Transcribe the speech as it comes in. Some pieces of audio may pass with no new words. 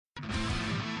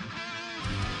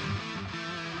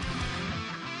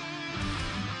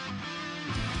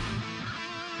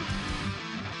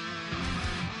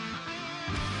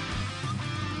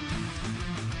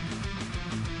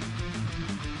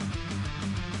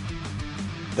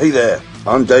Hey there,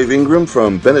 I'm Dave Ingram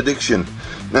from Benediction.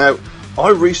 Now,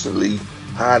 I recently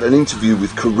had an interview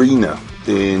with Karina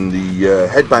in the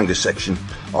Headbanger section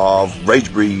of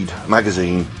Ragebreed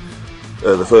Magazine,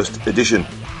 the first edition.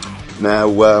 Now,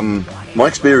 my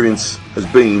experience has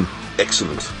been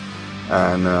excellent,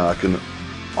 and I can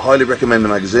highly recommend the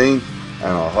magazine,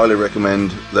 and I highly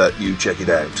recommend that you check it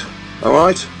out.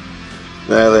 Alright?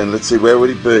 Now then, let's see, where would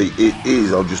it be? It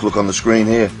is, I'll just look on the screen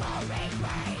here,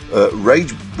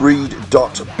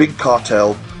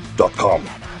 ragebreed.bigcartel.com.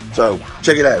 So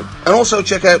check it out, and also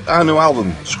check out our new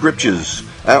album Scriptures,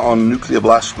 out on Nuclear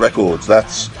Blast Records.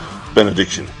 That's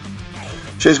Benediction.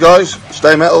 Cheers guys,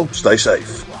 stay metal, stay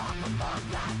safe.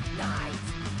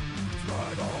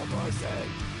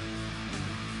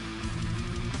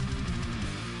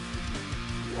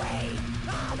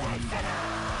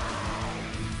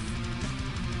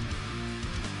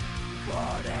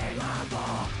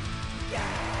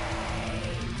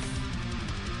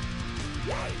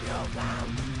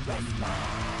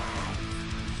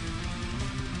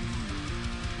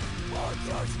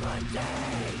 Judgment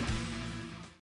Day.